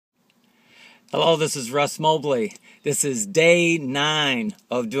Hello, this is Russ Mobley. This is day 9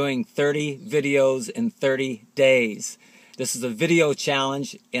 of doing 30 videos in 30 days. This is a video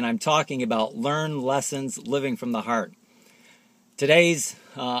challenge, and I'm talking about learn lessons living from the heart.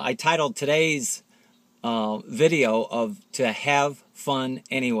 I titled today's video of To Have Fun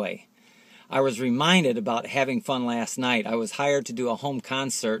Anyway. I was reminded about having fun last night. I was hired to do a home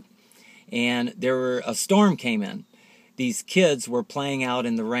concert, and a storm came in. These kids were playing out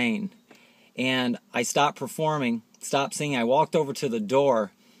in the rain. And I stopped performing, stopped singing. I walked over to the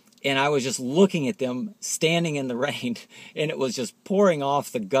door, and I was just looking at them standing in the rain, and it was just pouring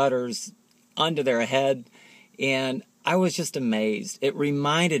off the gutters onto their head, and I was just amazed. It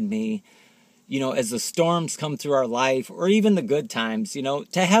reminded me, as the storms come through our life, or even the good times,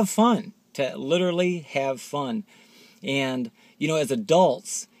 to have fun, to literally have fun. And, as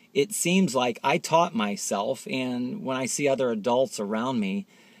adults, it seems like I taught myself, and when I see other adults around me,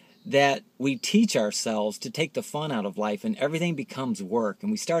 that we teach ourselves to take the fun out of life, and everything becomes work. And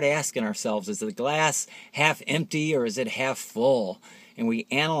we start asking ourselves, is the glass half empty or is it half full? And we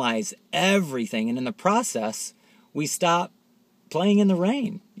analyze everything, and in the process, we stop playing in the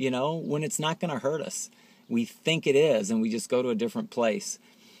rain, when it's not going to hurt us. We think it is, and we just go to a different place.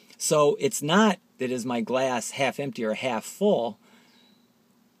 So it's not that is my glass half empty or half full.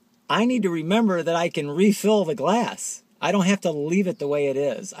 I need to remember that I can refill the glass. I don't have to leave it the way it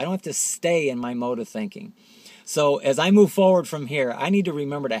is. I don't have to stay in my mode of thinking. So as I move forward from here, I need to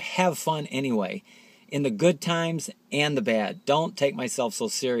remember to have fun anyway, in the good times and the bad. Don't take myself so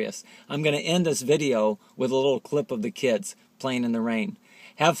serious. I'm going to end this video with a little clip of the kids playing in the rain.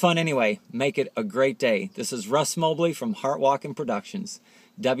 Have fun anyway. Make it a great day. This is Russ Mobley from Walkin Productions.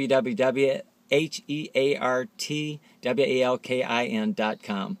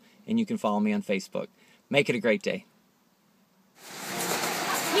 www.heartwalkin.com. And you can follow me on Facebook. Make it a great day.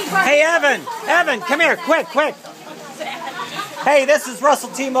 Hey, Evan, come here, quick. Hey, this is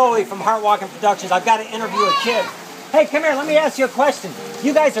Russell T. Mobley from Walkin Productions. I've got to interview a kid. Hey, come here, let me ask you a question.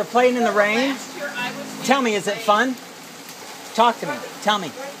 You guys are playing in the rain? Tell me, is it fun? Talk to me, tell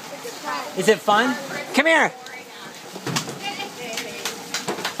me. Is it fun? Come here.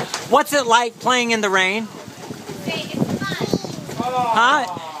 What's it like playing in the rain?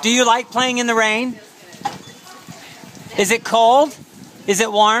 Huh? Do you like playing in the rain? Is it cold? Is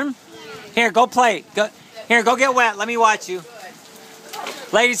it warm? Here, go play. Here, go get wet. Let me watch you.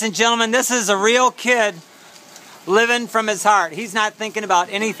 Ladies and gentlemen, this is a real kid living from his heart. He's not thinking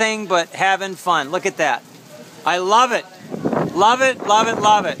about anything but having fun. Look at that. I love it. Love it, love it,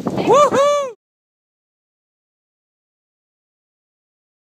 love it. Woohoo!